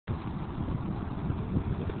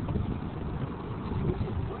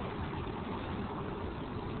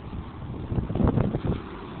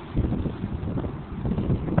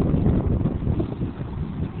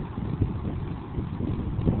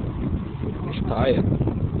tired.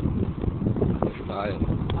 He's tired.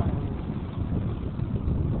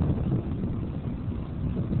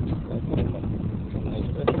 Nice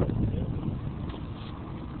fish.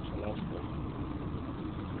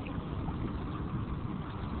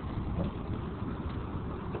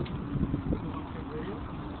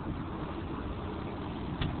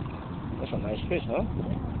 That's a nice fish, huh?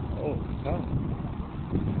 Oh, God.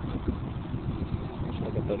 It's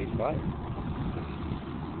like a 35.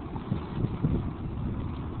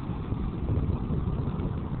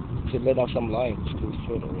 Should let off some line. It's too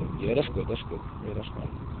short already. Yeah, that's good. That's good. Yeah, that's fine.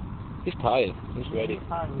 He's tired. He's ready.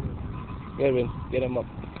 Get him. Get him up.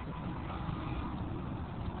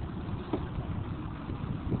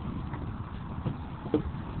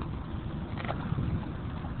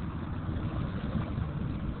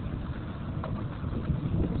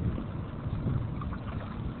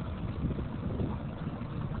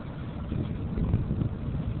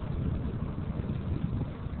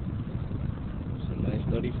 It's a nice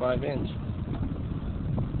 35 inch.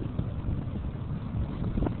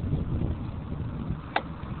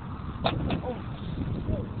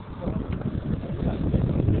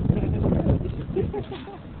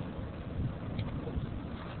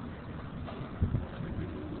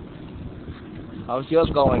 How's yours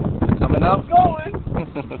going? Coming up? Still going.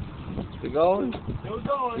 Still going? Still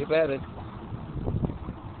going. Keep at it.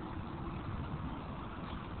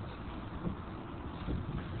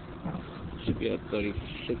 Should be at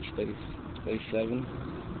 36, 30, 37.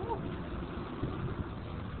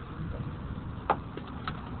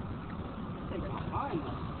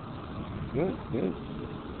 Good, good.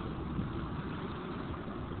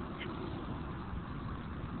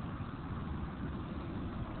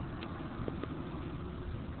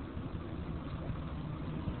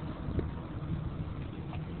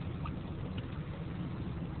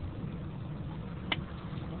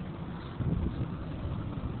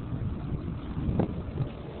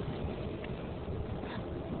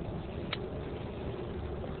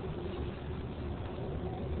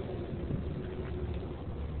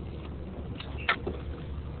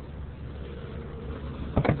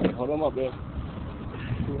 Hold them up there.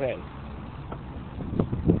 Two hands.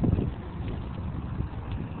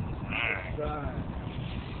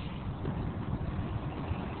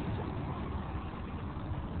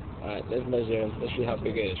 Alright, let's measure him. Let's see how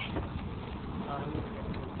big it is.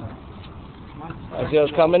 Is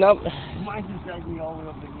yours coming up? Mine's exactly all the way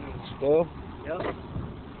up again. Still? Yep.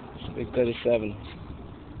 It's big 37.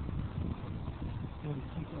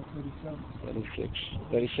 36. 36.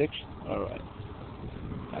 36? Alright.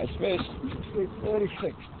 Nice fish.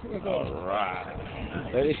 36.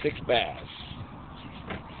 Alright. 36 bass.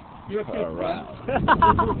 Alright.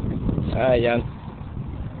 Alright, young.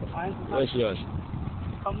 Where's yours?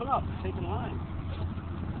 Coming up. Taking line.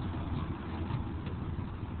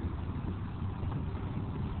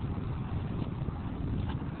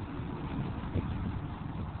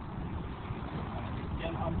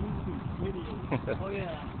 Yeah, on YouTube video. Oh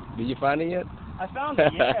yeah. Did you find it yet? I found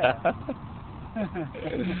it, yeah.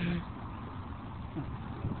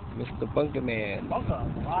 Mr. Bunker Man. Bunker.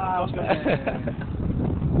 Wow.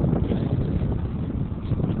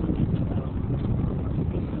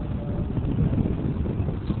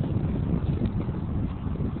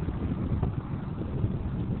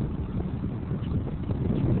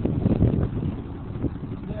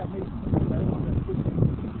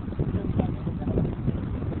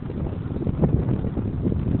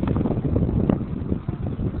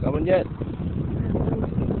 Coming yet?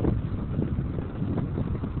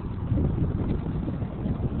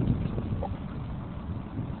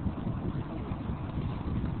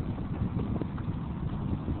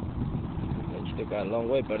 You still got a long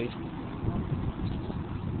way, buddy.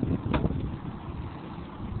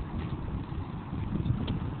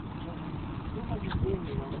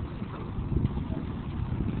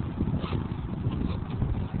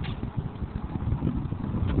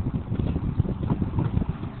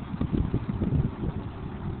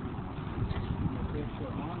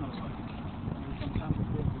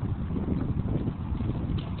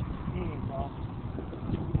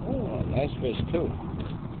 Nice fish too.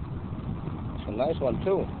 It's a nice one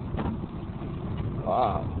too.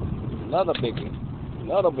 Wow. Another big one.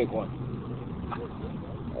 Another big one.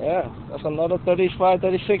 Yeah, that's another 35,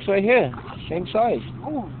 36 right here. Same size.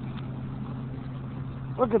 Ooh.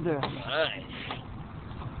 Look at this. Nice.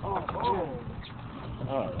 Oh.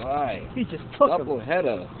 Alright. He just took Double him.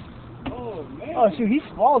 header. Oh, man. Oh, shoot, he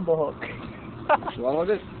swallowed the hook. Swallowed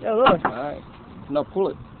it? Yeah, look. Alright. Now pull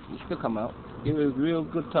it. You still come out. Give it a real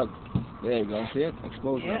good tug. There you go. See it?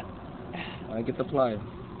 Exposure. Yeah. Alright, get the plier.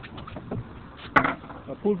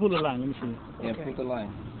 Pull the line. Let me see. Yeah, Okay. pull the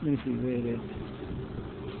line. Let me see where it is.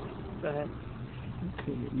 Go ahead.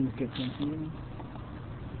 Okay, let me get some here.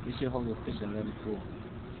 You should hold your fish and let it pull.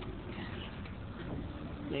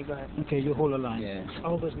 Yeah, go ahead. Okay, you hold the line. Yeah.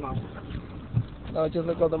 I'll hold his mouth. No, just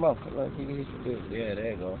look at the mouth. Like he should do. Yeah,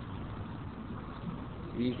 there you go.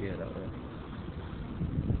 Easier that way.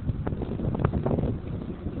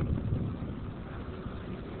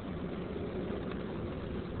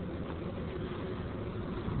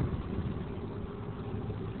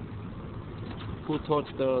 Pull towards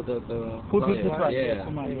the Pull oh, this way. yeah.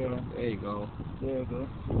 Come on, yeah. There you go. There you go.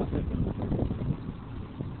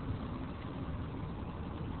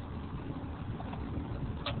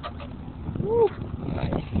 Woo.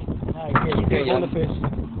 Nice. Alright, here, you Okay, can hold yeah. the fish.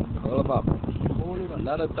 Hold him up. Hold it up.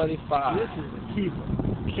 Another 35. This is a keeper.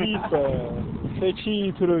 Keeper. Say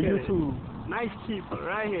cheese to the YouTube. Nice keeper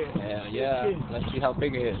right here. Yeah. Let's see how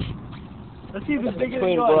big it is. Let's see if it's bigger than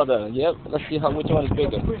Twin yours. brother. Yep. Let's see which one is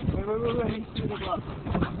bigger. Wait. Let me see the glove.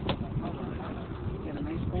 Get a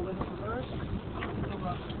nice hold in it first.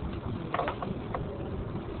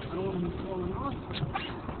 I don't want him falling off.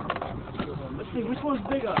 Let's see, which one's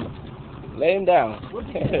bigger? Lay him down. What'd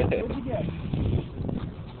you get? What'd you get?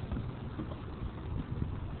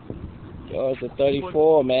 Yours is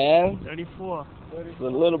 34, man. 34. It's the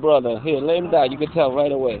little brother. Here, lay him down. You can tell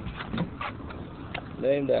right away.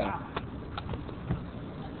 Lay him down.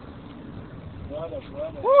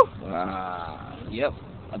 Woo! Ah, yep.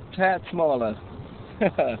 A tad smaller.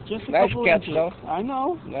 Just a Nice couple catch, inches. though. I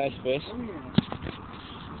know. Nice fish.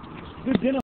 Good dinner.